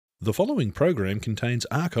The following program contains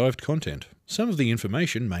archived content. Some of the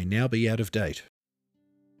information may now be out of date.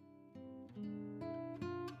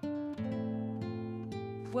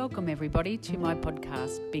 Welcome everybody to my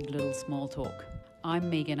podcast, Big Little Small Talk. I'm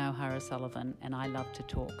Megan O'Hara Sullivan and I love to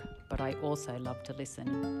talk, but I also love to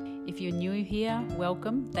listen. If you're new here,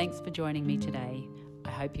 welcome. Thanks for joining me today.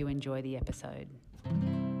 I hope you enjoy the episode.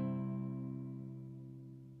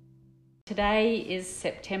 Today is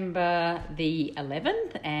September the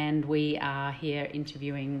 11th and we are here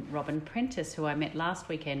interviewing Robyn Prentice, who I met last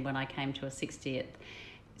weekend when I came to a 60th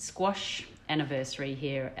squash anniversary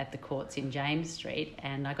here at the courts in James Street,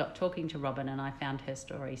 and I got talking to Robyn and I found her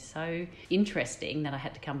story so interesting that I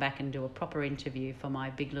had to come back and do a proper interview for my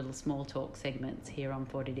Big Little Small Talk segments here on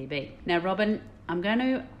 40dB. Now Robyn, I'm going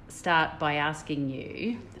to start by asking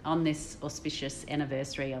you, on this auspicious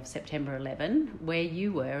anniversary of September 11, where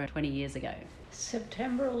you were 20 years ago.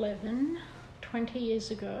 September 11, 20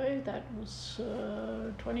 years ago, that was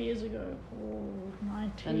 20 years ago,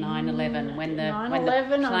 the 9/11, when the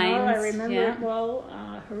 9/11, I remember yeah. it well,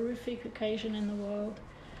 horrific occasion in the world,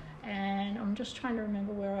 and I'm just trying to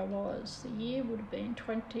remember where I was. The year would have been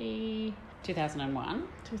 2001.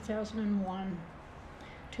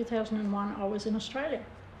 2001, I was in Australia.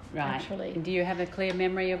 Right. Actually. And do you have a clear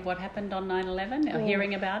memory of what happened on 9/11 or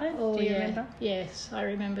hearing about it? Do you remember? Yes, I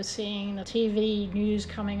remember seeing the TV news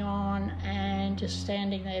coming on and just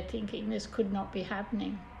standing there thinking this could not be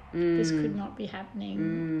happening. This could not be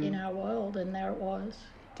happening in our world, and there it was.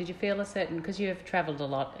 Did you feel a certain, because you have travelled a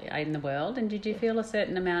lot in the world, and did you feel a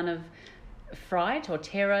certain amount of fright or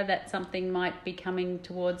terror that something might be coming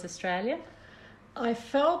towards Australia? I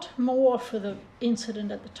felt more for the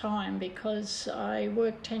incident at the time because I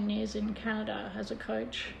worked 10 years in Canada as a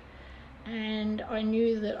coach, and I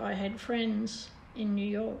knew that I had friends in New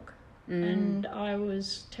York, and I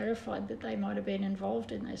was terrified that they might have been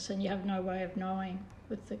involved in this, and you have no way of knowing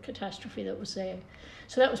with the catastrophe that was there.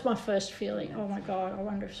 So that was my first feeling. Oh my God, I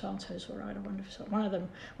wonder if so-and-so's all right. I wonder if one of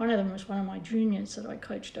them was one of my juniors that I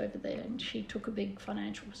coached over there, and she took a big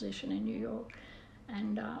financial position in New York.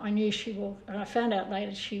 And I knew she will, and I found out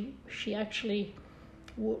later she actually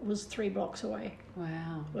was 3 blocks away.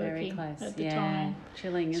 Wow, very close. At the time.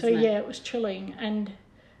 Chilling, isn't it? So yeah, it was chilling. And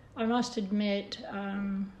I must admit,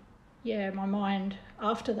 my mind,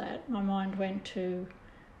 after that, my mind went to,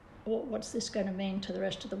 what's this going to mean to the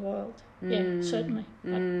rest of the world? Yeah, certainly.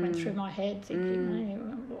 That went through my head thinking, hey,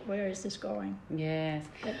 where is this going? Yes.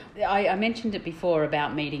 I mentioned it before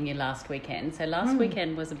about meeting you last weekend. So last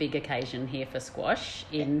weekend was a big occasion here for squash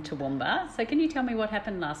in Toowoomba. So can you tell me what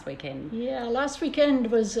happened last weekend? Yeah, last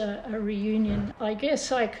weekend was a reunion. I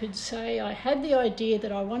guess I could say I had the idea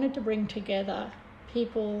that I wanted to bring together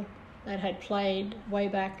people that had played way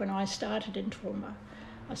back when I started in Toowoomba.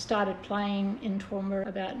 I started playing in Toowoomba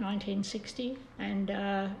about 1960, and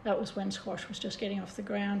that was when squash was just getting off the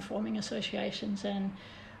ground, forming associations. And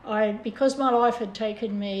because my life had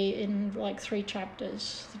taken me in like 3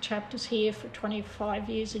 chapters, the chapters here for 25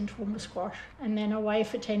 years in Toowoomba squash, and then away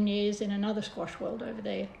for 10 years in another squash world over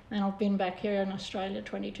there. And I've been back here in Australia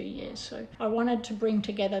 22 years. So I wanted to bring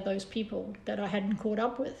together those people that I hadn't caught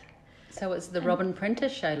up with. So it's the Robyn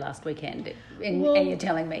Prentice show last weekend, are you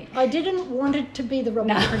telling me? I didn't want it to be the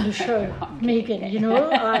Robyn Prentice show, Megan, you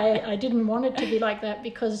know. I didn't want it to be like that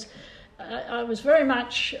because I was very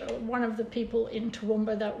much one of the people in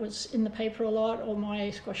Toowoomba that was in the paper a lot. All my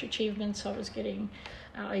squash achievements I was getting,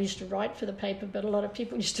 I used to write for the paper, but a lot of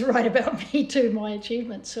people used to write about me too, my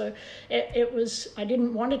achievements. So I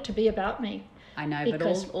didn't want it to be about me. I know, but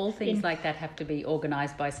all things like that have to be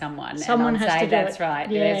organised by someone. Someone and I'd has say to do that's it. right.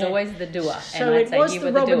 Yeah. There's always the doer. So and I'd it say was you the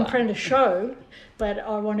were the Robyn doer. Prentice show, but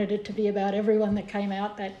I wanted it to be about everyone that came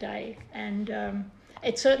out that day. And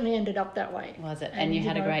it certainly ended up that way. Was it? And you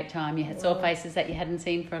had a great time. You saw faces that you hadn't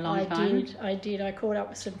seen for a long time. I did. I caught up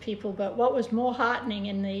with some people. But what was more heartening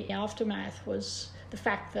in the aftermath was the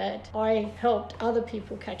fact that I helped other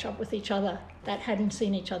people catch up with each other that hadn't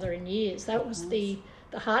seen each other in years. That was the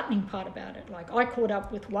heartening part about it. Like, I caught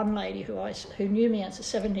up with one lady who knew me as a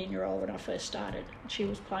 17-year-old when I first started. She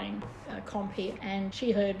was playing comp here, and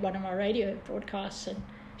she heard one of my radio broadcasts, and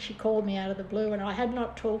she called me out of the blue, and I had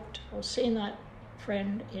not talked or seen that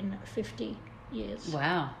friend in 50 years.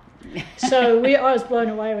 Wow. So I was blown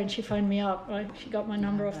away when she phoned me up. She got my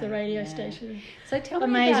number off the radio station. So tell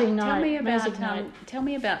me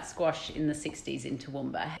about squash in the 60s in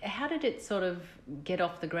Toowoomba. How did it sort of get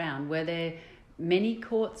off the ground? Were there many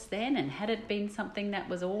courts then, and had it been something that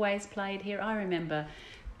was always played here? I remember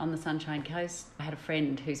on the Sunshine Coast. I had a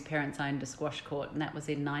friend whose parents owned a squash court, and that was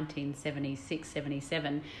in 1976,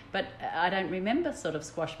 77. But I don't remember sort of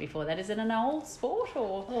squash before that. Is it an old sport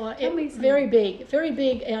or? Very big, very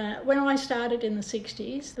big. When I started in the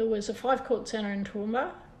 60s, there was a 5-court centre in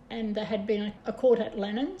Toowoomba, and there had been a court at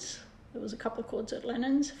Lennon's. There was a couple of courts at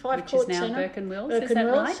Lennon's. Which is now Burke and Wills, is that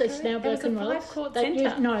right? It's now Burke and Wills. 5-court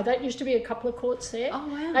centre? No, that used to be a couple of courts there. Oh,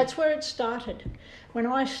 wow. That's where it started. When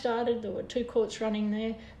I started, there were 2 courts running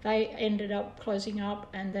there. They ended up closing up,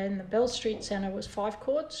 and then the Bell Street Centre was 5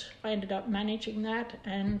 courts. I ended up managing that,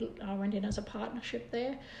 and I went in as a partnership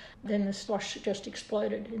there. Then the squash just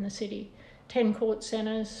exploded in the city. 10-court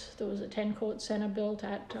centres. There was a 10-court centre built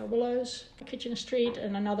at Willows, Kitchener Street,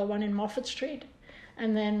 and another one in Moffat Street,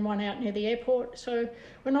 and then one out near the airport. So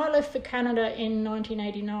when I left for Canada in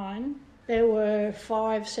 1989, there were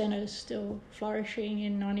 5 centres still flourishing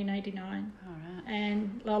in 1989. All right.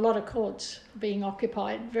 And a lot of courts being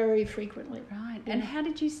occupied very frequently. Right. Yeah. And how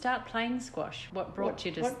did you start playing squash? What brought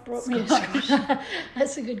you to What brought me to squash?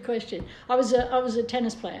 That's a good question. I was a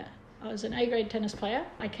tennis player. I was an A-grade tennis player.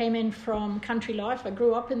 I came in from country life. I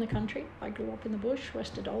grew up in the country. I grew up in the bush,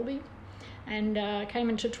 west of Dalby, and came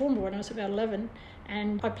into Toowoomba when I was about 11.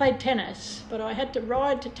 And I played tennis, but I had to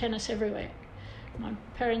ride to tennis everywhere. My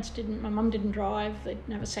mum didn't drive, they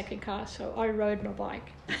didn't have a second car, so I rode my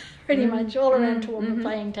bike pretty much all around Toowoomba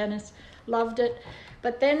playing tennis. Loved it.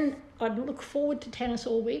 But then I'd look forward to tennis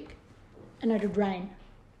all week, and it'd rain.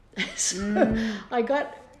 So I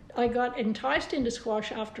got enticed into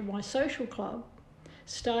squash after my social club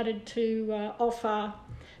started to offer.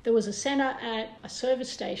 There was a centre at a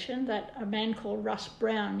service station that a man called Russ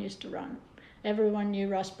Brown used to run. Everyone knew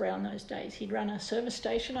Russ Brown those days. He'd run a service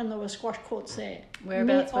station, and there were squash courts there.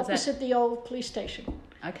 Whereabouts was that? Opposite the old police station.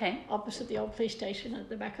 Okay. Opposite the old police station at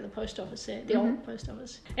the back of the post office there, the old post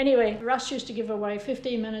office. Anyway, Russ used to give away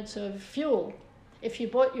 15 minutes of fuel. If you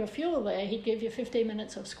bought your fuel there, he'd give you 15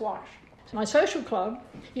 minutes of squash. So my social club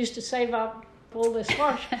used to save up all the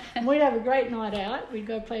squash, and we'd have a great night out. We'd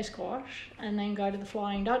go play squash and then go to the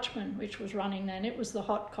Flying Dutchman, which was running then. It was the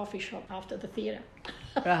hot coffee shop after the theatre.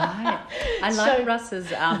 Right. I like Russ's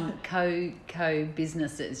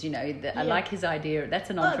co-businesses, I like his idea. That's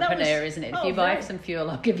an entrepreneur, isn't it? If you buy some fuel,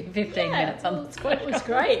 I'll give you 15 minutes on the squash. It was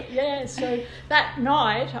great, yeah. So that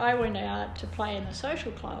night I went out to play in the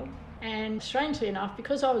social club, and strangely enough,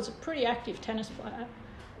 because I was a pretty active tennis player,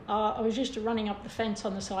 I was used to running up the fence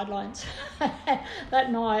on the sidelines.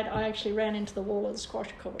 That night, I actually ran into the wall of the squash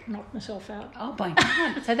court, knocked myself out. Oh my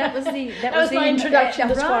God! So that was my introduction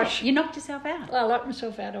to squash. You knocked yourself out. I knocked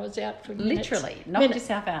myself out. I was out for minutes. Literally knocked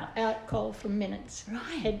yourself out. Out cold for minutes.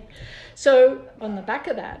 Right. So on the back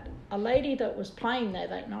of that, a lady that was playing there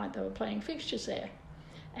that night, they were playing fixtures there,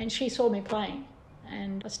 and she saw me playing,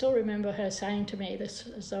 and I still remember her saying to me this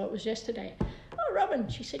as though it was yesterday. Oh, Robyn,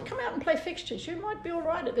 she said, come out and play fixtures. You might be all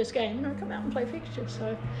right at this game. Come out and play fixtures.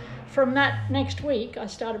 So from that next week, I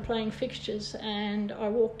started playing fixtures, and I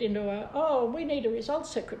walked into we need a results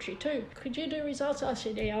secretary too. Could you do results? I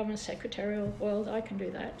said, yeah, I'm a secretarial world. I can do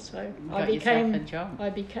that. So I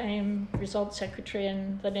became results secretary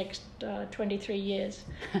in the next 23 years.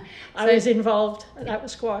 I was involved. That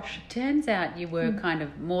was squash. Turns out you were kind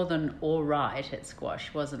of more than all right at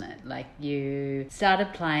squash, wasn't it? Like you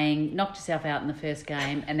started playing, knocked yourself out in the first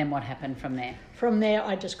game, and then what happened from there? From there,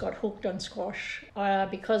 I just got hooked on squash.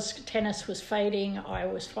 Because tennis was fading, I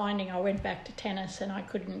was finding I went back to tennis and I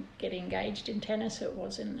couldn't get engaged in tennis. It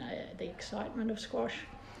wasn't the excitement of squash.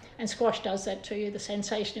 And squash does that to you, the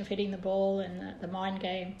sensation of hitting the ball and the mind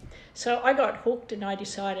game. So I got hooked, and I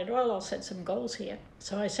decided, well, I'll set some goals here.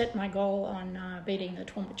 So I set my goal on beating the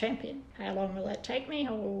Toowoomba champion. How long will that take me?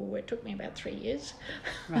 Oh, it took me about 3 years.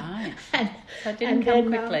 Right. So it didn't come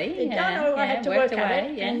quickly. I had to work at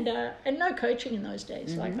it. Yeah. And no coaching in those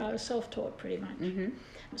days. Like I was self-taught pretty much.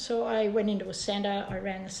 So I went into a centre. I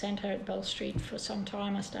ran the centre at Bell Street for some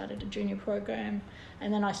time. I started a junior program,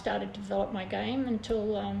 and then I started to develop my game until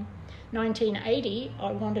 1980.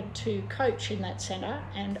 I wanted to coach in that centre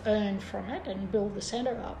and earn from it and build the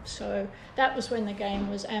centre up. So that was when the game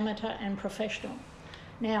was amateur and professional.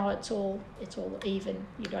 Now it's all even.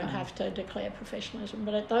 You don't have to declare professionalism.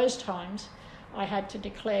 But at those times, I had to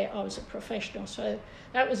declare I was a professional. So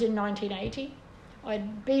that was in 1980.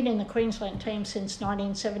 I'd been in the Queensland team since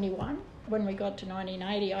 1971. When we got to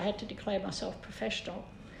 1980, I had to declare myself professional.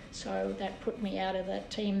 So that put me out of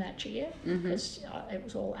that team that year because it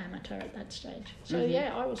was all amateur at that stage. So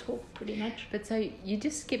I was hooked pretty much. But so you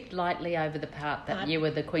just skipped lightly over the part that you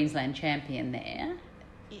were the Queensland champion there.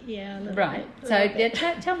 Yeah, a little Right. bit, So bit.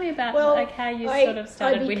 tell me about Well, how you I- sort of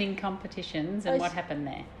started I bec- winning competitions and what happened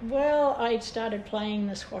there. Well, I started playing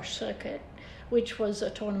the squash circuit, which was a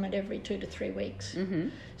tournament every 2 to 3 weeks. Mm-hmm.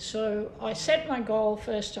 So I set my goal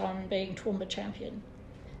first on being Toowoomba champion.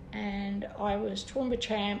 And I was Toowoomba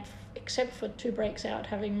champ, except for 2 breaks out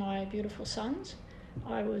having my beautiful sons.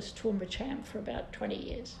 I was Toowoomba champ for about 20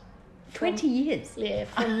 years. 20 years? Yeah,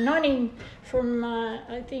 I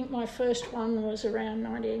think my first one was around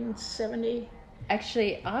 1970.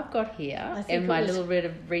 Actually, I've got here I think in it my was- little bit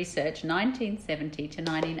of research, 1970 to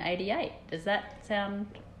 1988. Does that sound...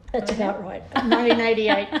 That's about right,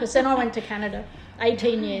 1988, because then I went to Canada,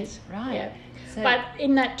 18 years. Right. Yeah. So, But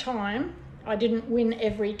in that time, I didn't win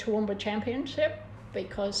every Toowoomba championship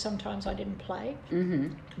because sometimes I didn't play. mm-hmm.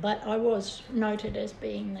 But I was noted as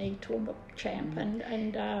being the Toowoomba champ, and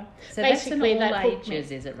So basically that's in all that hooked me.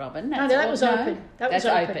 ages, is it, Robyn? No, that was open. That That's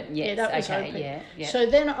was open. Yes. Yeah, that was okay. open. Yeah. So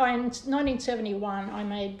then in 1971, I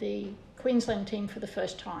made the Queensland team for the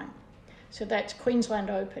first time. So that's Queensland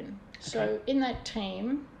Open. So in that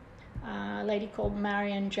team, a lady called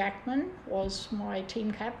Marion Jackman was my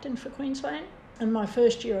team captain for Queensland. And my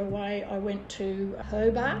first year away, I went to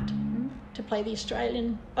Hobart to play the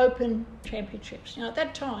Australian Open Championships. Now, at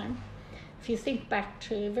that time, if you think back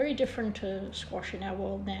to very different to squash in our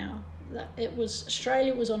world now,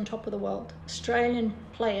 Australia was on top of the world. Australian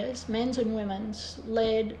players, men's and women's,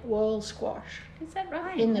 led world squash. Is that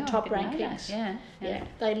right? In the No, I top didn't know rankings. that. Yeah,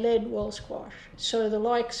 they led world squash. So the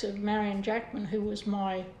likes of Marion Jackman, who was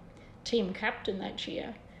my team captain that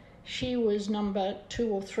year, she was number 2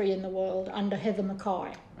 or 3 in the world under Heather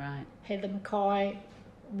Mackay. Right. Heather Mackay,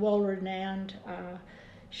 well-renowned.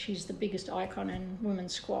 She's the biggest icon in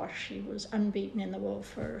women's squash. She was unbeaten in the world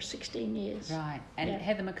for 16 years. Right. And Yeah.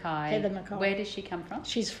 Heather Mackay. Heather Mackay. Where does she come from?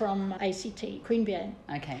 She's from ACT, Queanbeyan.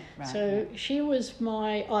 Okay. Right. So she was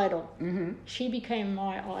my idol. Mm-hmm. She became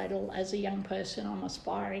my idol as a young person. I'm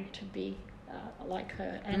aspiring to be like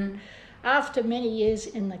her. And after many years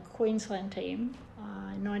in the Queensland team,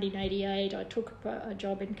 in 1988, I took a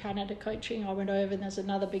job in Canada coaching. I went over, and there's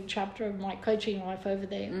another big chapter of my coaching life over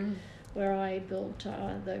there, where I built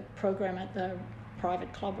the program at the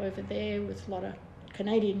private club over there with a lot of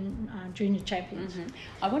Canadian junior champions.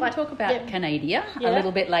 I want to talk about Canada a Yeah.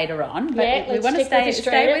 little bit later on, but Yeah, we let's want to stick with stay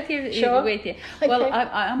Australia. with you. Sure. With you. Well, Okay.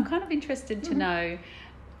 I'm kind of interested to know.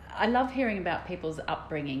 I love hearing about people's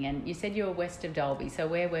upbringing, and you said you were west of Dalby. So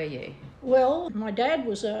where were you? Well, my dad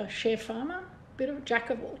was a share farmer, bit of a jack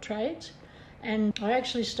of all trades, and I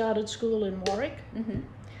actually started school in Warwick.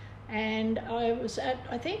 And I was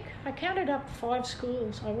I counted up 5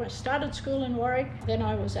 schools. I started school in Warwick, then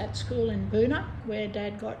I was at school in Boona, where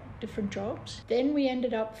Dad got different jobs. Then we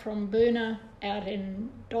ended up from Boona out in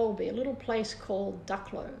Dalby, a little place called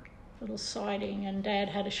Ducklow, little siding, and Dad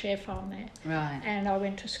had a share farm there. Right. And I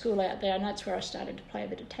went to school out there, and that's where I started to play a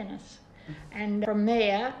bit of tennis. And from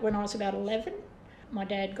there, when I was about 11, my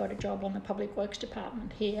dad got a job on the Public Works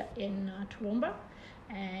Department here in Toowoomba,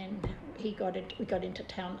 and we got into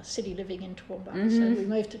town, city living in Toowoomba. So we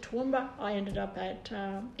moved to Toowoomba. I ended up at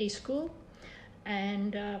East School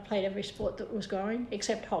and played every sport that was going,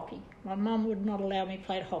 except hockey. My mum would not allow me to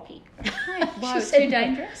play hockey. Why? She It's said too no.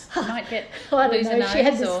 dangerous? You might get I don't lose a know. She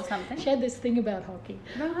had nose this, or something. She had this thing about hockey.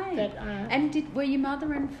 Right. But, and were your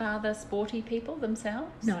mother and father sporty people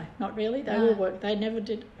themselves? No, not really. They No. all worked. They never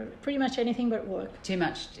did pretty much anything but work. Too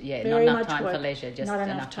much, yeah, Very not enough much time work. for leisure, just Not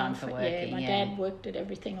enough time for working. Yeah, my dad worked at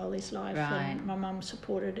everything all his life, Right. and my mum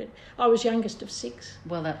supported it. I was youngest of 6.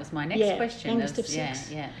 Well, that was my next Yeah, question. youngest of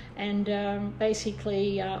 6. Yeah. And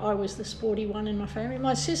basically, I was the sporty one in my family.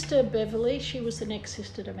 My sister Beverly, she was the next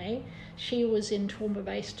sister to me. She was in Toowoomba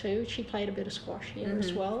base too. She played a bit of squash here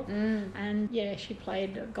as well. And yeah, she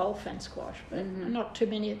played golf and squash, but not too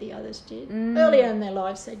many of the others did. Earlier in their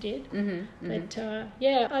lives they did. But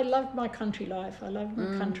yeah, I loved my country life. I loved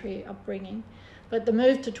my country upbringing. But the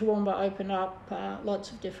move to Toowoomba opened up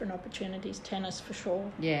lots of different opportunities, tennis for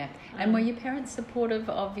sure. Yeah. And were your parents supportive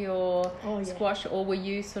of your yeah. squash, or were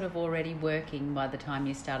you sort of already working by the time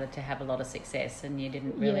you started to have a lot of success and you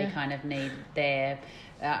didn't really kind of need their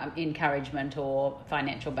encouragement or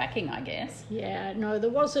financial backing, I guess? Yeah, no, there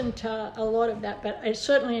wasn't a lot of that, but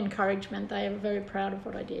certainly encouragement. They were very proud of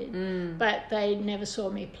what I did, but they never saw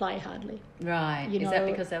me play hardly. Right. You Is know, that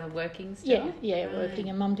because they were working still? Yeah, working,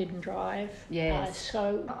 and Mum didn't drive. Yes.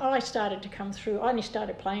 So I started to come through. I only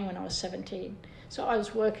started playing when I was 17. So I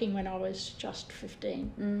was working when I was just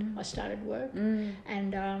 15. I started work,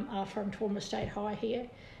 and from Toowoomba State High here.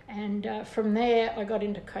 And from there, I got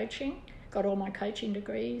into coaching. got all my coaching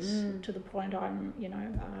degrees to the point I'm,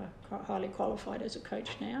 highly qualified as a coach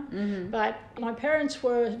now. But my parents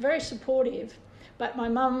were very supportive. But my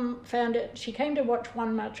mum found it, she came to watch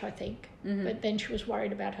one match, I think, but then she was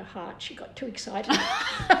worried about her heart. She got too excited.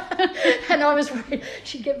 And I was worried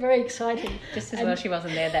she'd get very excited. Just as well she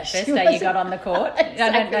wasn't there that first day you got on the court.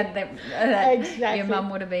 Exactly. Your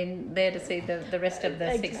mum would have been there to see the rest of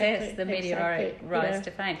the success, the meteoric rise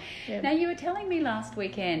to fame. Yeah. Now, you were telling me last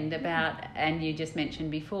weekend about, and you just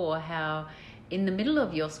mentioned before, how in the middle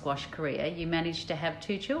of your squash career you managed to have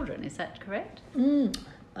 2 children. Is that correct?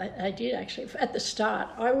 I did actually. At the start,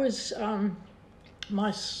 I was,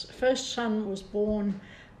 my first son was born,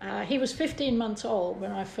 he was 15 months old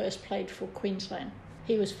when I first played for Queensland.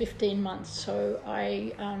 He was 15 months, so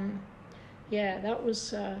that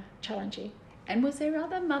was challenging. And was there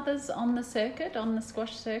other mothers on the circuit, on the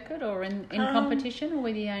squash circuit, or in competition, or were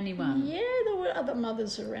you the only one? Yeah, there were other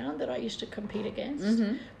mothers around that I used to compete against.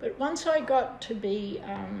 But once I got to be,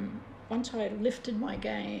 once I lifted my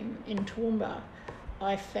game in Toowoomba,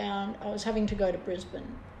 I found I was having to go to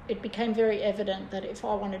Brisbane. It became very evident that if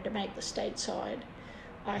I wanted to make the stateside,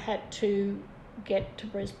 I had to get to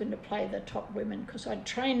Brisbane to play the top women, because I'd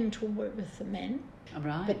trained in Toowoomba with the men. Oh,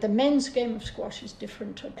 right. But the men's game of squash is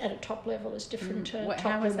different at a top level. Is different to top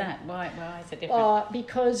How women. is that? Why is it different?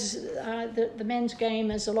 Because the men's game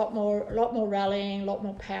is a lot more rallying, a lot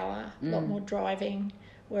more power, a lot more driving.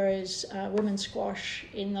 Whereas women's squash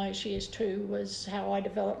in those years too was how I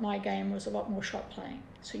developed my game, was a lot more shot playing.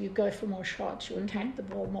 So you go for more shots, you attack the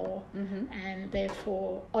ball more, and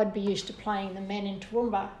therefore I'd be used to playing the men in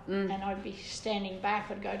Toowoomba, and I'd be standing back.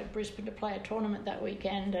 I'd go to Brisbane to play a tournament that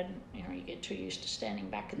weekend, and you get too used to standing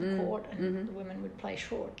back at the court, and the women would play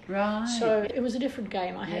short. Right. So it was a different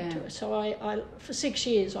game I had to. So I for 6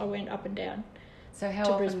 years I went up and down. So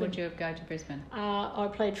how often would you go to Brisbane? I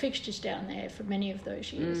played fixtures down there for many of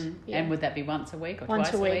those years. Yeah. And would that be once a week or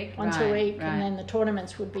twice a week? Once a week, right. And then the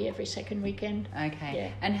tournaments would be every second weekend. Okay.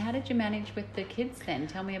 Yeah. And how did you manage with the kids then?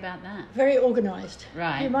 Tell me about that. Very organised.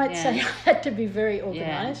 Right. You might say I had to be very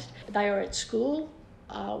organised. Yeah. They were at school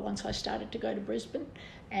once I started to go to Brisbane,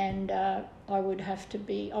 and I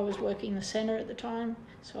was working the centre at the time,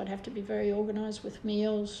 so I'd have to be very organised with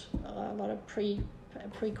meals, a lot of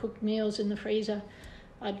pre-cooked meals in the freezer.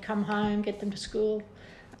 I'd come home, get them to school.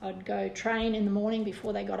 I'd go train in the morning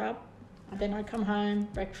before they got up. Then I'd come home,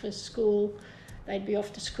 breakfast, school. They'd be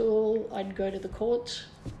off to school. I'd go to the courts.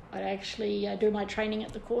 I'd actually do my training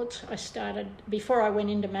at the courts. Before I went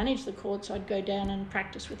in to manage the courts, I'd go down and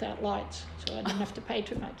practice without lights, so I didn't have to pay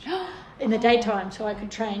too much in the daytime, so I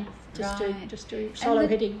could train, just do solo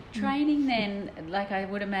hitting. Training then, like I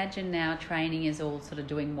would imagine now, training is all sort of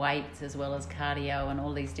doing weights as well as cardio and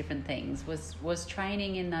all these different things. Was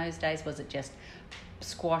training in those days, was it just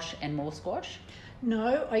squash and more squash?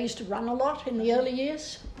 No, I used to run a lot in the early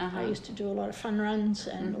years. I used to do a lot of fun runs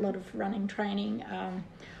and a lot of running training.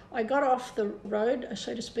 I got off the road,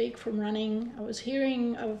 so to speak, from running. I was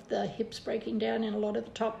hearing of the hips breaking down in a lot of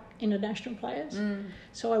the top international players.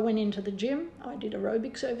 So I went into the gym. I did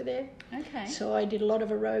aerobics over there. Okay. So I did a lot of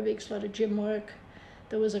aerobics, a lot of gym work.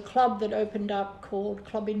 There was a club that opened up called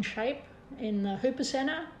Club in Shape in the Hooper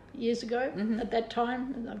Centre years ago. At that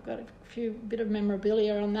time, and I've got a bit of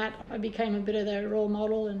memorabilia on that. I became a bit of their role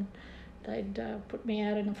model, and they'd put me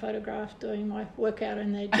out in a photograph doing my workout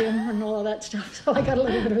in their gym and all of that stuff. So I got a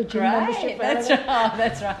little bit of a gym membership out of it.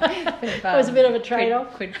 That's right. It was a bit of a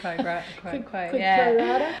trade-off. Quid pro rata.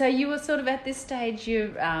 Rata. So you were sort of at this stage,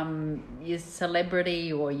 your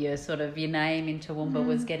celebrity or your name in Toowoomba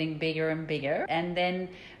was getting bigger and bigger. And then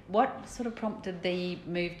what sort of prompted the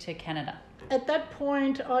move to Canada? At that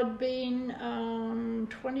point, I'd been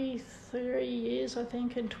 23 years, I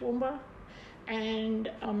think, in Toowoomba. And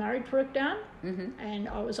I married Down, and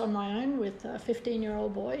I was on my own with a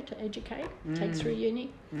 15-year-old boy to educate, take through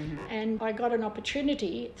uni. And I got an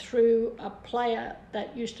opportunity through a player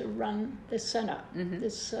that used to run this centre,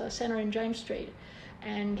 this centre in James Street.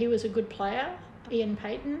 And he was a good player, Ian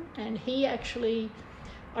Payton, and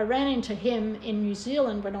I ran into him in New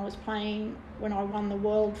Zealand when I won the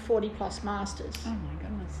World 40-plus Masters. Oh my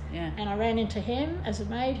goodness, yeah. And I ran into him as a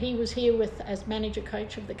mate. He was here as manager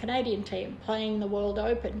coach of the Canadian team playing the World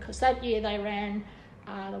Open, because that year they ran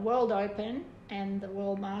the World Open and the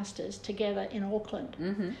World Masters together in Auckland.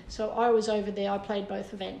 So I was over there. I played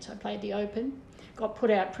both events. I played the Open, got put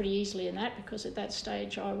out pretty easily in that because at that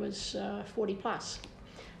stage I was 40-plus.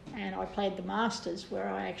 And I played the Masters, where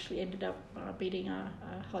I actually ended up beating a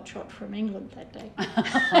hotshot from England that day.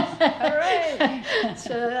 Hooray!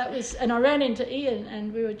 So that was, and I ran into Ian,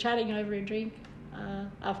 and we were chatting over a drink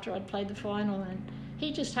after I'd played the final, and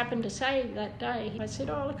he just happened to say that day, I said,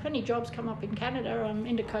 oh, look, if any jobs come up in Canada, I'm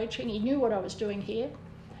into coaching. He knew what I was doing here.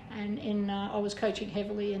 And I was coaching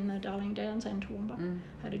heavily in the Darling Downs and Toowoomba.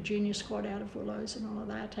 Had a junior squad out of Willows and all of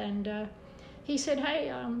that. And he said,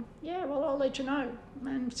 hey, yeah, well, I'll let you know.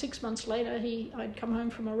 And 6 months later, I'd come home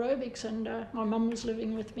from aerobics, and my mum was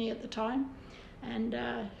living with me at the time. And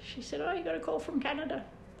she said, oh, you got a call from Canada.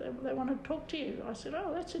 They want to talk to you. I said,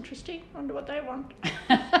 oh, that's interesting. Wonder what they want.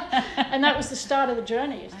 And that was the start of the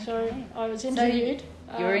journey. Okay. So I was interviewed.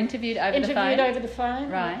 So you were interviewed over the phone? Interviewed over the phone.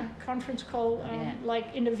 Right. A conference call,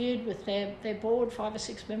 interviewed with their board, 5 or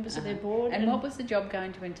 6 members of their board. And what was the job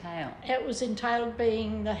going to entail? It was entailed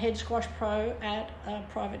being the head squash pro at a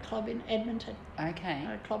private club in Edmonton. Okay.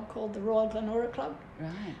 A club called the Royal Glenora Club.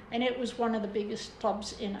 Right. And it was one of the biggest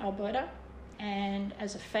clubs in Alberta, and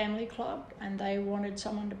as a family club, and they wanted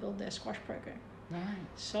someone to build their squash program. Right.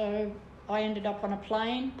 So I ended up on a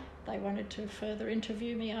plane. They wanted to further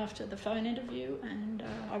interview me after the phone interview, and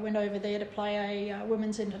I went over there to play a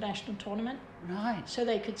women's international tournament. Right. So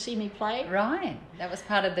they could see me play. Right. That was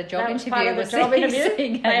part of the job that interview. Part of the job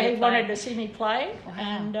interview. They wanted to see see me play, wow.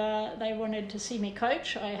 and they wanted to see me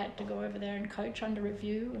coach. I had to go over there and coach under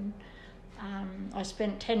review, and I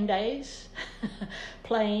spent 10 days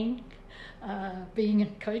playing.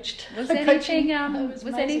 Being coached. Was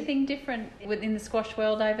anything different within the squash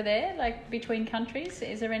world over there, like between countries?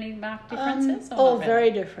 Is there any marked differences? Very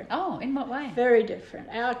different. Oh, in what way? Very different.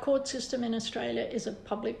 Our court system in Australia is a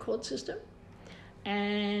public court system,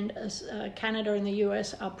 and Canada and the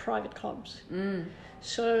US are private clubs.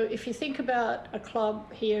 So if you think about a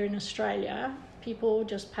club here in Australia, people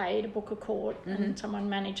just pay to book a court and someone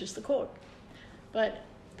manages the court. But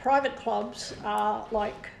private clubs are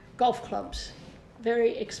like golf clubs,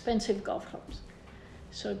 very expensive golf clubs.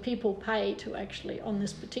 So people pay to actually, on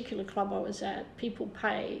this particular club I was at, people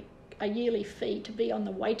pay a yearly fee to be on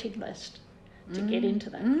the waiting list to get into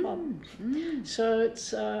that club. So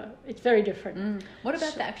it's very different. What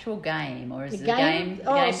about the actual game, or is the game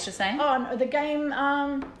the same? Oh, no, the game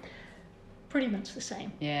pretty much the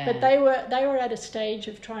same. Yeah. But they were at a stage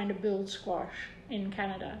of trying to build squash in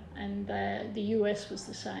Canada, and the US was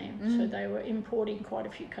the same. So they were importing quite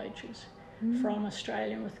a few coaches from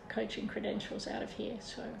Australia with coaching credentials out of here.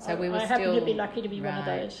 So I happened to be lucky to be one of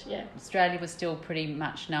those. Yeah. Australia was still pretty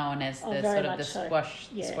much known as the sort of the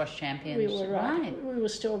squash champions. We were right. We were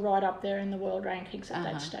still right up there in the world rankings at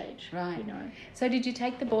that stage. Right. You know. So did you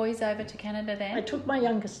take the boys over to Canada then? I took my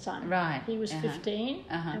youngest son. Right. He was 15,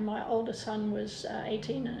 and my older son was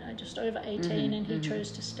 18, just over 18, and he chose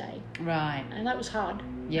to stay. Right. And that was hard.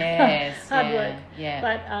 Yes. Hard work. Yeah.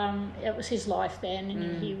 But it was his life then,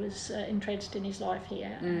 and he was entrenched in his life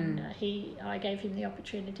here, and I gave him the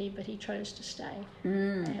opportunity, but he chose to stay.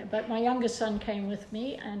 But my youngest son came with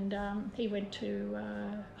me, and he went to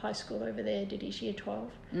high school over there, did his year 12,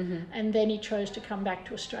 and then he chose to come back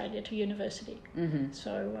to Australia to university.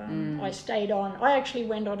 So I stayed on. I actually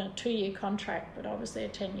went on a 2-year contract, but I was there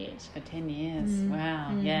 10 years. For 10 years,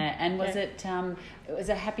 wow, yeah. And was it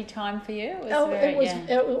a happy time for you?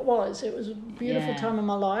 It was a beautiful time of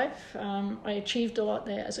my life. I achieved a lot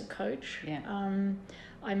there as a coach.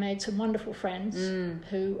 I made some wonderful friends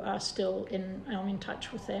who are still I'm in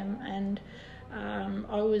touch with them, and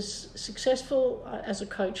I was successful as a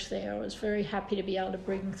coach there. I was very happy to be able to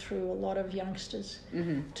bring through a lot of youngsters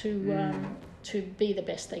to be the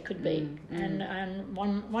best they could be. And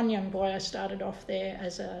one young boy, I started off there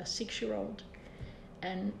as a 6-year-old,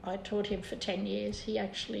 and I taught him for 10 years. He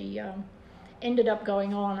actually ended up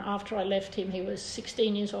going on, after I left him, he was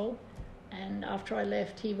 16 years old. And after I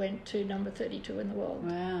left, he went to number 32 in the world.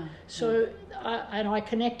 Wow. So, I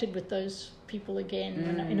connected with those people again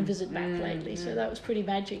in a visit back lately. So that was pretty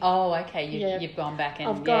magic. Oh, okay. You've gone back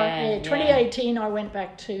and... 2018, I went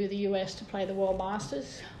back to the US to play the World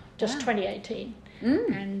Masters. Just 2018.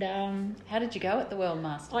 And how did you go at the World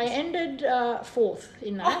Masters? I ended 4th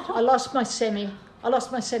in that. I lost my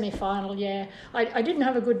semi-final, I didn't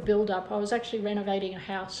have a good build-up. I was actually renovating a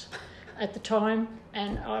house at the time,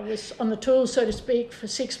 and I was on the tools, so to speak, for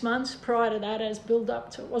 6 months prior to that as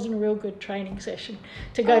build-up, so it wasn't a real good training session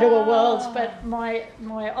to go to a Worlds, but my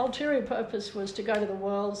ulterior purpose was to go to the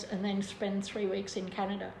Worlds and then spend 3 weeks in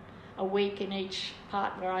Canada, a week in each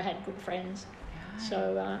part where I had good friends.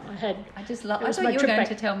 So I thought you were going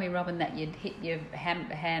to tell me, Robyn, that you'd hit your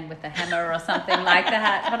hand with a hammer or something like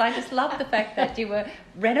that. But I just love the fact that you were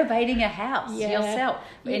renovating a house yourself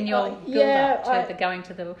in your build-up to going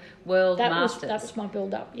to the World Masters. That was my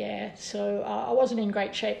build-up, So I wasn't in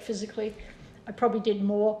great shape physically. I probably did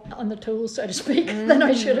more on the tools, so to speak, than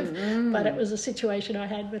I should have. But it was a situation I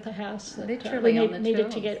had with the house that Literally we on the needed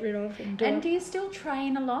tools. to get rid of. And do you still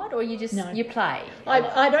train a lot, or you just you play?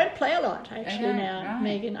 I don't play a lot actually Okay, now, right.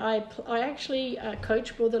 Megan. I actually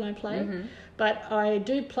coach more than I play, but I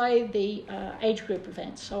do play the age group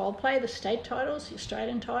events. So I'll play the state titles, the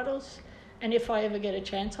Australian titles, and if I ever get a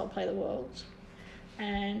chance, I'll play the Worlds.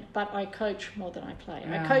 But I coach more than I play.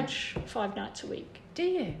 Right. I coach 5 nights a week. Do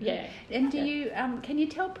you? Yeah. And do you? Can you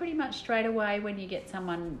tell pretty much straight away when you get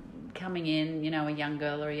someone coming in, you know, a young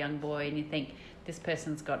girl or a young boy, and you think this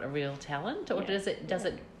person's got a real talent, or does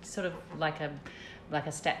it sort of like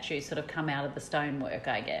a statue sort of come out of the stonework,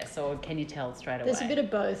 I guess, or can you tell straight away? There's a bit of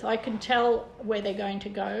both. I can tell where they're going to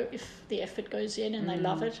go if the effort goes in and they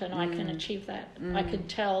love it, and I can achieve that. I can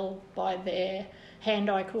tell by their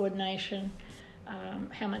hand-eye coordination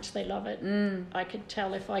how much they love it. I could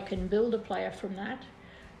tell if I can build a player from that.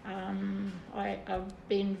 I've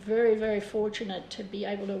been very, very fortunate to be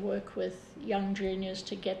able to work with young juniors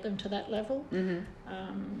to get them to that level.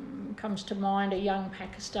 Comes to mind a young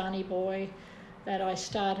Pakistani boy that I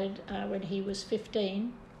started when he was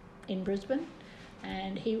 15 in Brisbane,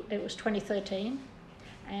 and it was 2013,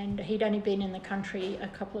 and he'd only been in the country a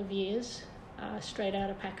couple of years, straight out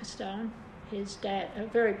of Pakistan. His dad,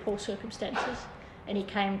 very poor circumstances, and he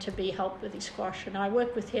came to be helped with his squash, and I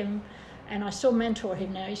work with him, and I still mentor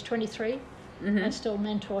him now. He's 23. I still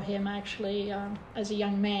mentor him actually as a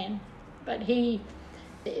young man, but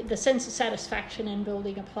the sense of satisfaction in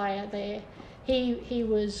building a player there, he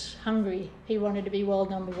was hungry. He wanted to be world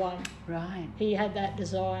number one. Right. He had that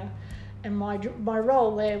desire, and my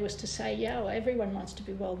role there was to say, well, everyone wants to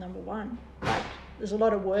be world number one, but there's a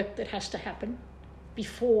lot of work that has to happen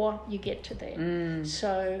before you get to there.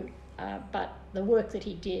 So, but the work that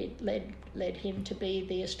he did led him to be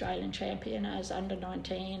the Australian champion as under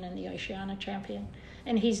 19 and the Oceania champion,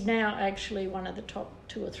 and he's now actually one of the top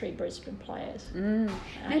 2 or 3 Brisbane players in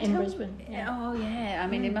Brisbane. Yeah. Oh yeah, I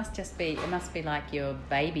mean it must be like your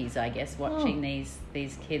babies, I guess, watching these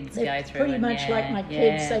kids They're go through. pretty much like my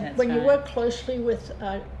kids. When you work closely with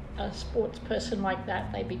a sports person like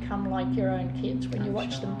that, they become like your own kids. When you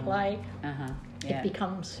watch them play, it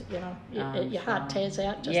becomes, your heart tears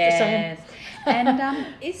out just the same. And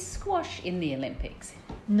is squash in the Olympics?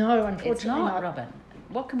 No, unfortunately It's not, not. Robyn.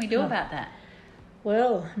 What can we do about that?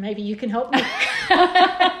 Well, maybe you can help me.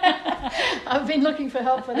 I've been looking for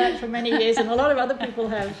help for that for many years, and a lot of other people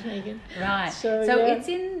have, Megan. Right. So it's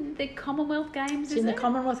in the Commonwealth Games, It's in the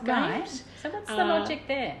Commonwealth Games. Right. So what's the logic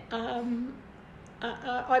there?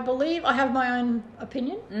 I believe, I have my own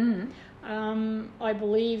opinion. I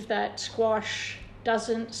believe that squash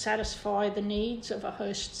doesn't satisfy the needs of a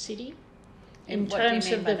host city in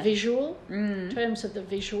terms of the visual,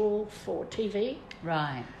 for TV.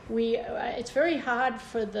 Right. It's very hard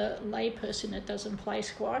for the layperson that doesn't play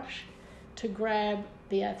squash to grab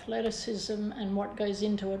the athleticism and what goes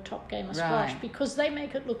into a top game of squash, because they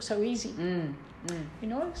make it look so easy.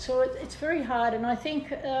 So it's very hard, and I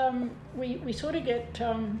think we sort of get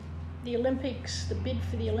the Olympics, the bid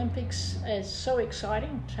for the Olympics is so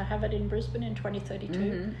exciting to have it in Brisbane in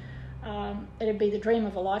 2032. It'd be the dream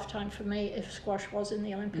of a lifetime for me if squash was in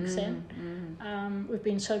the Olympics then. We've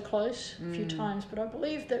been so close a few times, but I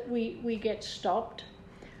believe that we get stopped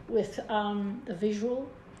with the visual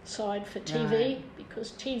side for TV,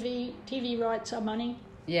 because TV rights are money.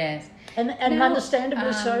 Yes. And now,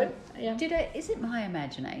 understandably so. Yeah. Is it my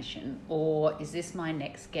imagination, or is this my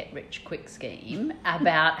next get-rich-quick scheme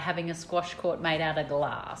about having a squash court made out of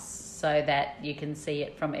glass so that you can see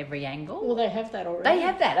it from every angle? Well, they have that already. They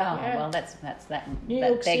have that. Oh, yeah. Well, that's that. New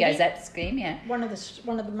York City, there goes that scheme. Yeah. One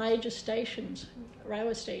of the major stations,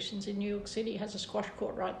 railway stations in New York City, has a squash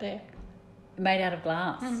court right there. Made out of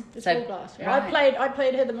glass. It's all glass. Yeah. Right. I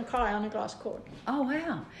played Heather Mackay on a glass court. Oh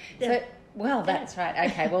wow. Yeah. So. Well, that's right.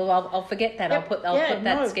 Okay. Well, I'll forget that. I'll put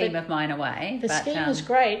that scheme of mine away. The scheme is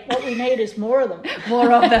great. What we need is more of them. More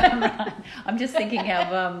of them. Right. I'm just thinking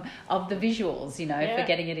of the visuals, for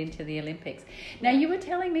getting it into the Olympics. Now, you were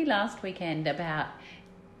telling me last weekend about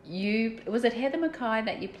was it Heather Mackay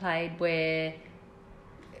that you played where?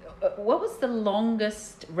 What was the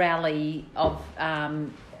longest rally of?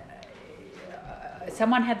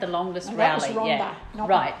 Someone had the longest rally. That was Rhonda.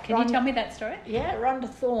 Right. Can you tell me that story? Yeah, Rhonda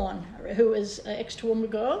Thorne, who is an ex-Toowoomba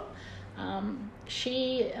girl.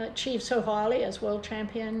 She achieved so highly as world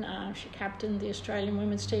champion. She captained the Australian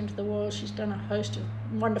women's team to the world. She's done a host of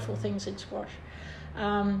wonderful things in squash.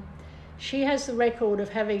 She has the record of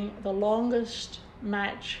having the longest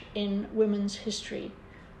match in women's history,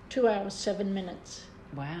 2 hours, 7 minutes.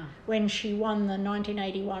 Wow. When she won the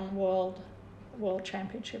 1981 World World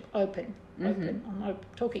Championship, open.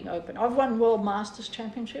 Talking open. I've won World Masters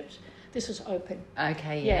Championships. This is open.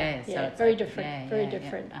 Okay, yeah. So it's very open. different. Very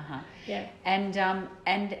different. Yeah. Uh-huh. Yeah.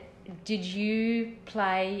 And did you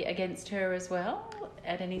play against her as well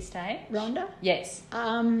at any stage? Rhonda? Yes.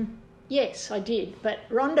 Yes, I did. But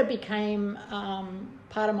Rhonda became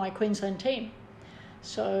part of my Queensland team.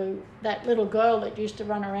 So that little girl that used to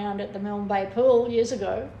run around at the Melbourne Bay Pool years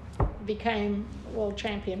ago became world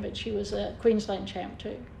champion, but she was a Queensland champ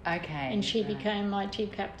too. Okay. And she became my team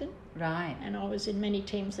captain. Right. And I was in many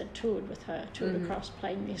teams that toured with her, across,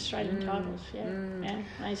 playing the Australian titles. Yeah,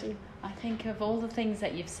 amazing. I think of all the things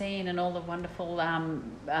that you've seen and all the wonderful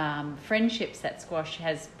friendships that squash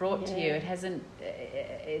has brought to you.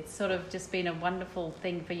 It's sort of just been a wonderful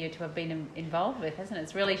thing for you to have been involved with, hasn't it?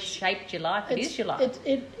 It's really shaped your life. It is your life.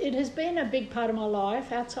 It has been a big part of my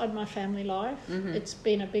life, outside my family life. It's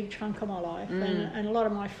been a big chunk of my life. And a lot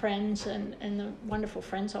of my friends and the wonderful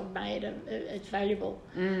friends I've made, it's valuable.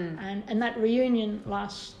 And that reunion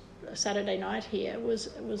last Saturday night here was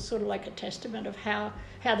sort of like a testament of how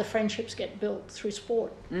the friendships get built through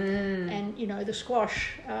sport. And the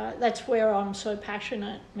squash, that's where I'm so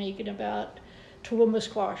passionate, Megan, about Toowoomba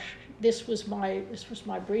squash. This was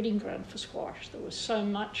my breeding ground for squash. There was so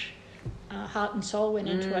much heart and soul went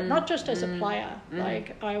into it, not just as a player.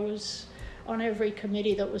 Like, I was on every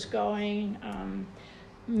committee that was going,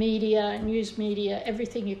 media, news media,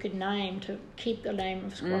 everything you could name to keep the name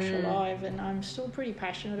of squash alive, and I'm still pretty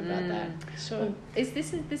passionate about that. So,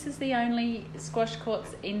 this is the only squash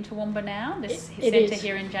courts in Toowoomba now. This it centre is.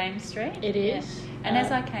 Here in James Street. It is. And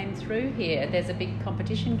as I came through here, there's a big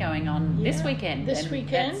competition going on this weekend. It's the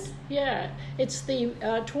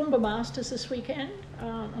Toowoomba Masters this weekend.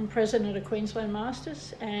 I'm president of Queensland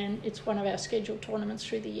Masters, and it's one of our scheduled tournaments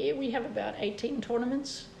through the year. We have about 18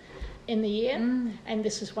 tournaments in the year, and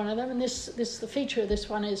this is one of them. And this the feature of this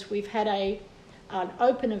one is we've had an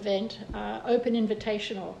open event, open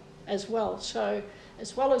invitational as well. So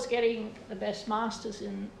as well as getting the best masters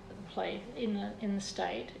in play in the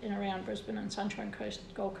state, in around Brisbane and Sunshine Coast,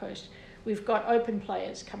 Gold Coast, we've got open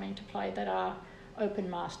players coming to play that are open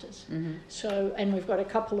masters. So, and we've got a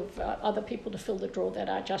couple of other people to fill the draw that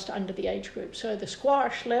are just under the age group. So the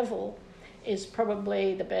squash level is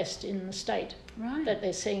probably the best in the state that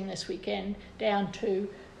they're seeing this weekend, down to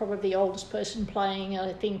probably the oldest person playing,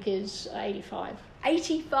 I think, is 85.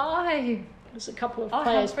 85! There's a couple of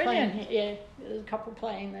players playing here. Yeah, there's a couple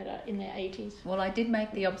playing that are in their 80s. Well, I did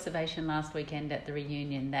make the observation last weekend at the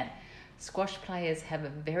reunion that squash players have a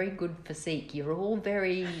very good physique. You're all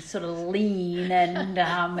very sort of lean and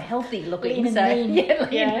healthy looking. Lean and mean.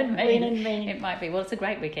 Lean and mean. It might be. Well, it's a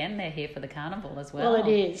great weekend. They're here for the carnival as well. Well,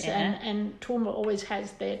 it is. Yeah. And Toowoomba always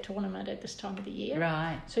has their tournament at this time of the year.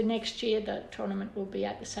 Right. So next year the tournament will be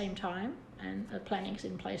at the same time, and the planning's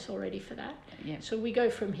in place already for that. Yep. So we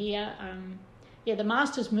go from here. The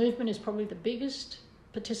Masters movement is probably the biggest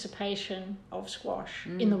participation of squash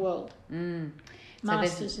in the world.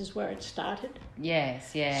 Masters is where it started.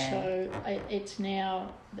 Yes, yeah. So it's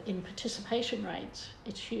now, in participation rates,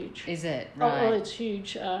 it's huge. Is it? Right. Oh, well, it's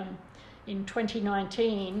huge. In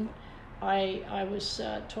 2019, I was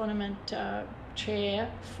tournament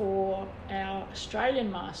chair for our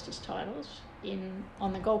Australian Masters titles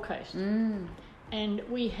on the Gold Coast. And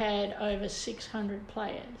we had over 600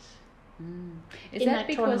 players. Is that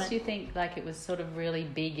because tournament. You think like it was sort of really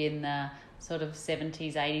big in the sort of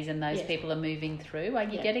 70s, 80s, and those people are moving through? Are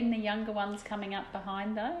you getting the younger ones coming up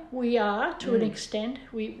behind though? We are, to an extent.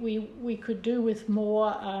 We could do with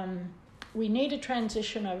more. We need a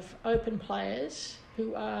transition of open players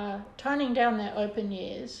who are toning down their open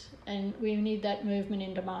years, and we need that movement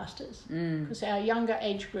into Masters. Because our younger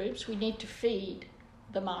age groups, we need to feed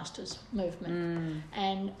the Masters movement,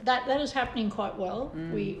 and that is happening quite well.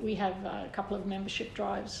 We have a couple of membership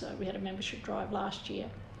drives. We had a membership drive last year,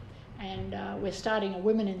 and we're starting a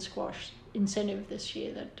Women in Squash incentive this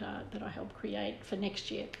year that I helped create for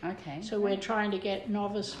next year. Okay. So we're trying to get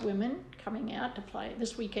novice women coming out to play.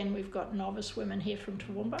 This weekend we've got novice women here from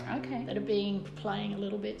Toowoomba that are playing a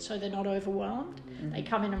little bit so they're not overwhelmed. They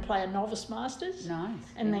come in and play a novice Masters. Nice.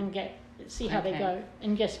 And then see how they go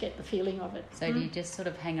and just get the feeling of it. So do you just sort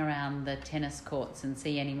of hang around the tennis courts and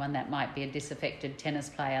see anyone that might be a disaffected tennis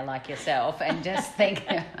player like yourself and just think,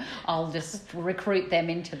 I'll just recruit them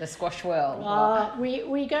into the squash world?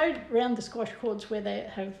 We go around the squash courts where they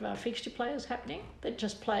have fixture players happening that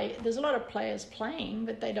just play. There's a lot of players playing,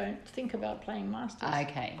 but they don't think about playing Masters.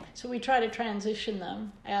 Okay. So we try to transition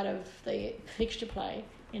them out of the fixture play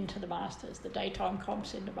into the Masters, the daytime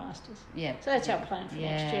comps into Masters. Yeah. So that's our plan for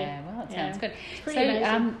next year. Yeah, well, it sounds good. It's pretty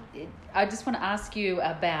amazing. I just want to ask you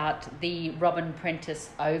about the Robyn Prentice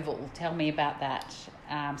Oval. Tell me about that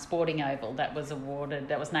sporting oval that was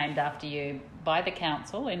named after you by the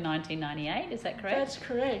council in 1998. Is that correct? That's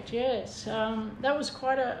correct, yes. That was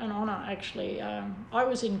quite an honour, actually. I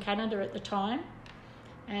was in Canada at the time,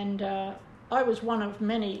 and I was one of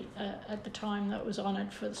many at the time that was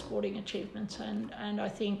honoured for the sporting achievements, and I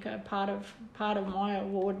think part of my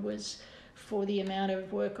award was for the amount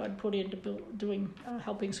of work I'd put into doing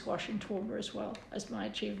helping squash in Toowoomba as well as my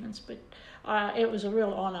achievements. But it was a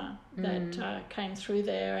real honour that came through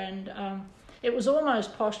there, and it was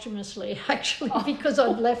almost posthumously, actually, because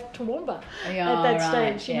I'd left Toowoomba at that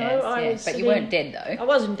stage. You know, I was but you weren't dead though. I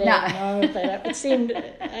wasn't dead. No, but it seemed,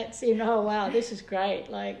 oh wow, this is great.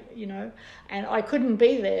 Like, you know, and I couldn't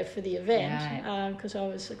be there for the event because I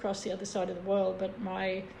was across the other side of the world. But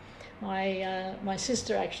my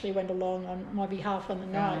sister actually went along on my behalf on the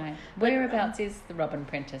night. Right. Whereabouts is the Robyn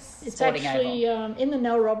Prentice it's sporting actually oval? In the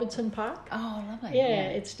Nell Robinson Park. Oh, lovely. Yeah,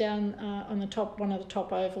 it's down on the top, one of the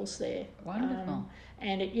top ovals there. Wonderful.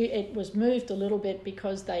 And it was moved a little bit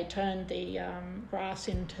because they turned the grass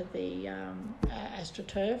into the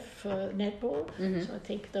AstroTurf for netball. Mm-hmm. So I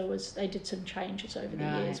think they did some changes over the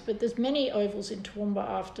years. But there's many ovals in Toowoomba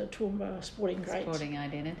after Toowoomba sporting greats. Sporting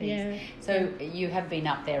identities. Yeah. So you have been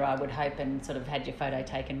up there, I would hope, and sort of had your photo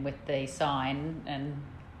taken with the sign and...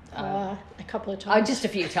 a couple of times. Oh, just a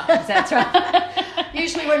few times, that's right.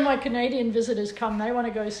 Usually when my Canadian visitors come, they want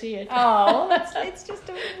to go see it. Oh, it's just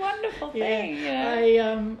a wonderful thing. Yeah. You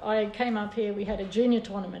know? I came up here, we had a junior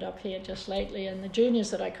tournament up here just lately, and the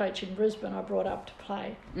juniors that I coach in Brisbane I brought up to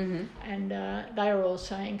play. Mm-hmm. And they were all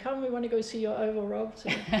saying, come, we want to go see your oval, Rob. So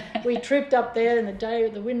we tripped up there in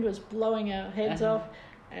the wind was blowing our heads off.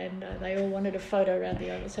 And they all wanted a photo around the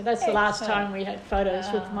oval. So that's the last time we had photos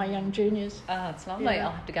with my young juniors. Oh, it's lovely. Yeah.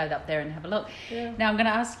 I'll have to go up there and have a look. Yeah. Now I'm going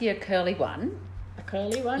to ask you a curly one. A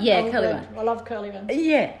curly one? Yeah, curly one. I love curly ones.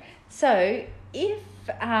 Yeah. So if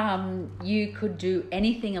you could do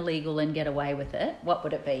anything illegal and get away with it, what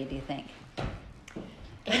would it be, do you think?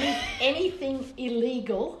 Anything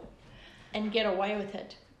illegal and get away with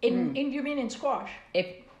it? You mean in squash?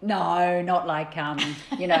 No, not like,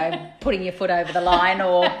 putting your foot over the line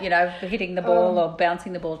or, hitting the ball or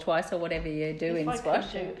bouncing the ball twice or whatever you do in squash.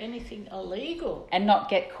 If I could do anything illegal. And not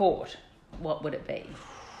get caught, what would it be?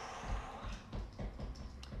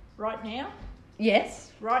 Right now?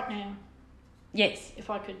 Yes. Right now. Yes. If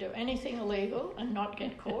I could do anything illegal and not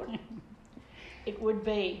get caught, it would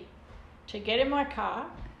be to get in my car,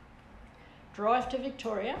 drive to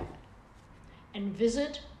Victoria and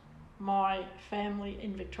visit my family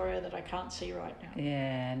in Victoria that I can't see right now.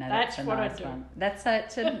 Yeah, no, that's a what nice I do. one. That's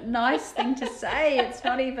such a nice thing to say. It's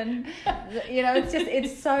not even,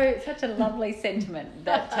 it's such a lovely sentiment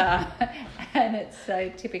that, and it's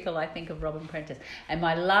so typical, I think, of Robyn Prentice. And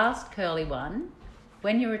my last curly one: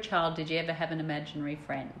 when you were a child, did you ever have an imaginary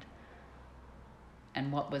friend?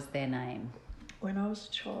 And what was their name? When I was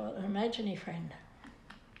a child, an imaginary friend.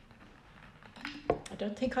 I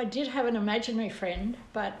don't think I did have an imaginary friend,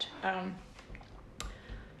 but... I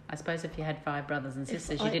suppose if you had 5 brothers and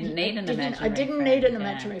sisters, you didn't need an imaginary friend. I didn't need an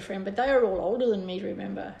imaginary friend, but they are all older than me,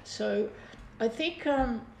 remember. So I think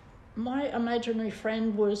my imaginary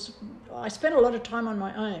friend was... I spent a lot of time on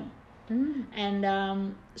my own. Mm.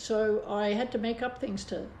 And so I had to make up things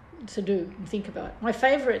to do and think about. My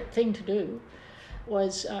favourite thing to do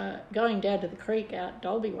was going down to the creek out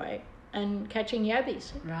Dalby Way and catching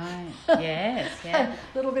yabbies. Right, yes, yeah.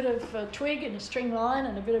 A little bit of twig and a string line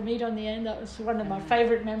and a bit of meat on the end. That was one of my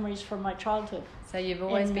favourite memories from my childhood. So you've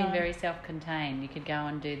always been very self-contained. You could go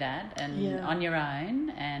and do that and on your own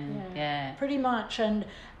and pretty much. And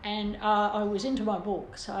I was into my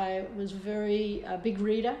books. I was a big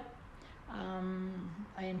reader.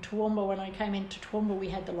 In Toowoomba, when I came into Toowoomba, we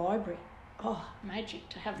had the library. Oh, magic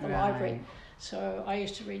to have the library. So I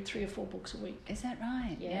used to read 3 or 4 books a week. Is that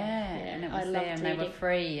right? Yeah. And it was there and they were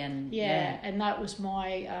free and and that was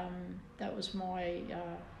my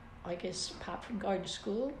I guess, apart from going to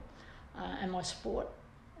school and my sport,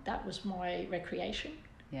 that was my recreation.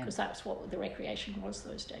 Because that's what the recreation was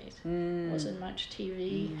those days. There wasn't much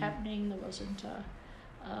TV happening. There wasn't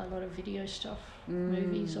a lot of video stuff,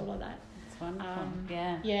 movies, all of that. It's wonderful.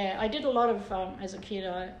 Yeah, I did a lot of as a kid.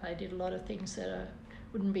 I did a lot of things that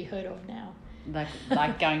wouldn't be heard of now.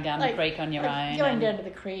 Like going down the creek on your own. Going down to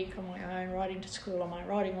the creek on my own, riding to school on my own,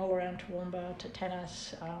 riding all around Toowoomba to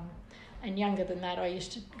tennis. And younger than that, I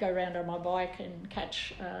used to go around on my bike and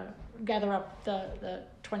gather up the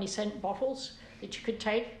 20-cent bottles that you could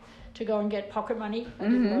take to go and get pocket money. I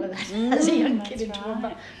did a lot of that as a young kid in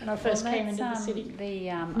Toowoomba when I first came into the city.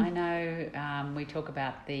 I know we talk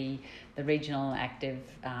about the regional active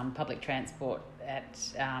public transport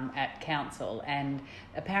at council, and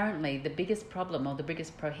apparently the biggest problem or the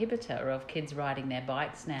biggest prohibitor of kids riding their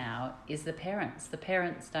bikes now is the parents. The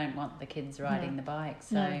parents don't want the kids riding the bikes,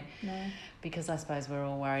 so because I suppose we're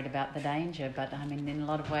all worried about the danger. But I mean, in a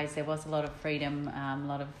lot of ways, there was a lot of freedom, a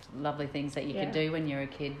lot of lovely things that you could do when you were a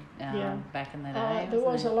kid back in the day. There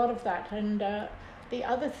was a lot of that, and the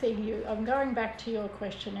other thing, I'm going back to your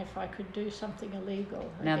question, if I could do something illegal.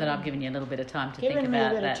 Now that I've given you a little bit of time to think about that. Given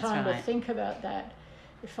me a bit of time to think about that.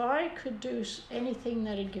 If I could do anything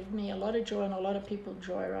that would give me a lot of joy and a lot of people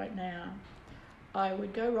joy right now, I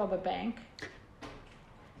would go rob a bank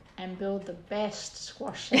and build the best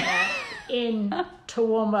squash centre in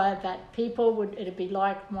Toowoomba that people would, it'd be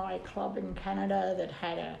like my club in Canada that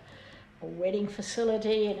had a wedding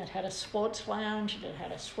facility, and it had a sports lounge, and it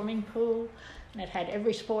had a swimming pool, and it had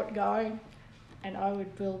every sport going, and I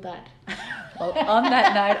would build that. Well, on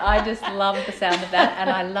that note, I just love the sound of that, and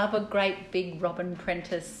I love a great big Robyn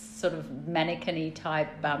Prentice sort of mannequin-y type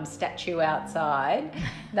statue outside.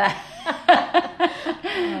 But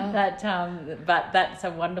that's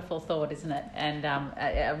a wonderful thought, isn't it? And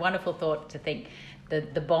a wonderful thought to think.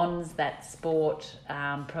 The bonds that sport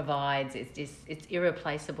provides, it's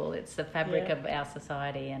irreplaceable. It's the fabric of our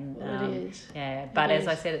society, and it is. Yeah, but as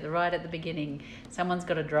I said right at the beginning, someone's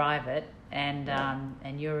got to drive it, and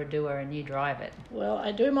you're a doer and you drive it. Well,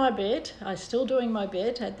 I do my bit. I'm still doing my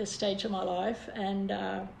bit at this stage of my life, and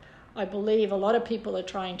I believe a lot of people are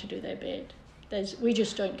trying to do their bit. We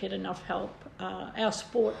just don't get enough help. Our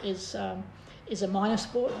sport is a minor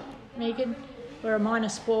sport, Megan. We're a minor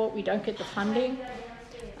sport. We don't get the funding.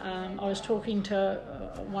 I was talking to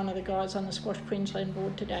one of the guys on the Squash Queensland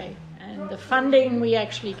board today, and the funding we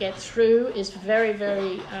actually get through is very,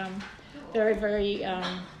 very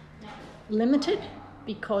limited,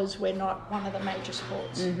 because we're not one of the major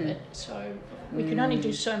sports. So we can only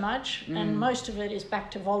do so much, and most of it is back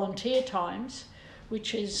to volunteer times,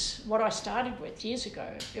 which is what I started with years ago.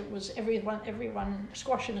 It was everyone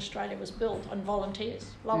squash in Australia was built on volunteers,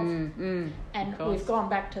 and we've gone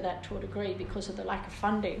back to that to a degree because of the lack of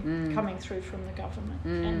funding coming through from the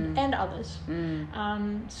government and others.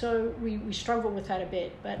 So we struggle with that a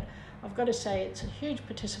bit, but I've got to say it's a huge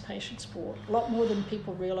participation sport, a lot more than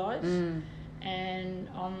people realise. And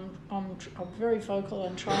I'm very vocal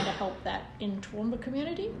on trying to help that in Toowoomba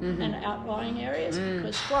community and outlying areas,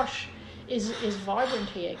 because squash is vibrant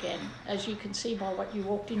here again, as you can see by what you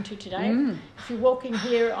walked into today. If you're walking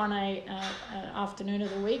here on an afternoon of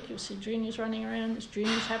the week, you'll see juniors running around. There's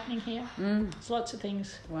juniors happening here. There's lots of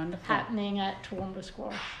things happening at Toowoomba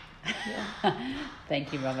Squash. Yeah.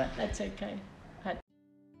 Thank you, Robyn. That's okay.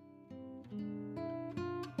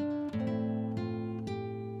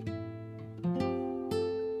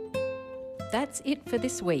 That's it for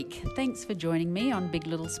this week. Thanks for joining me on Big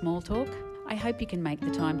Little Small Talk. I hope you can make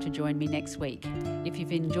the time to join me next week. If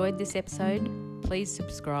you've enjoyed this episode, please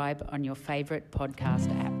subscribe on your favourite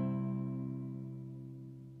podcast app.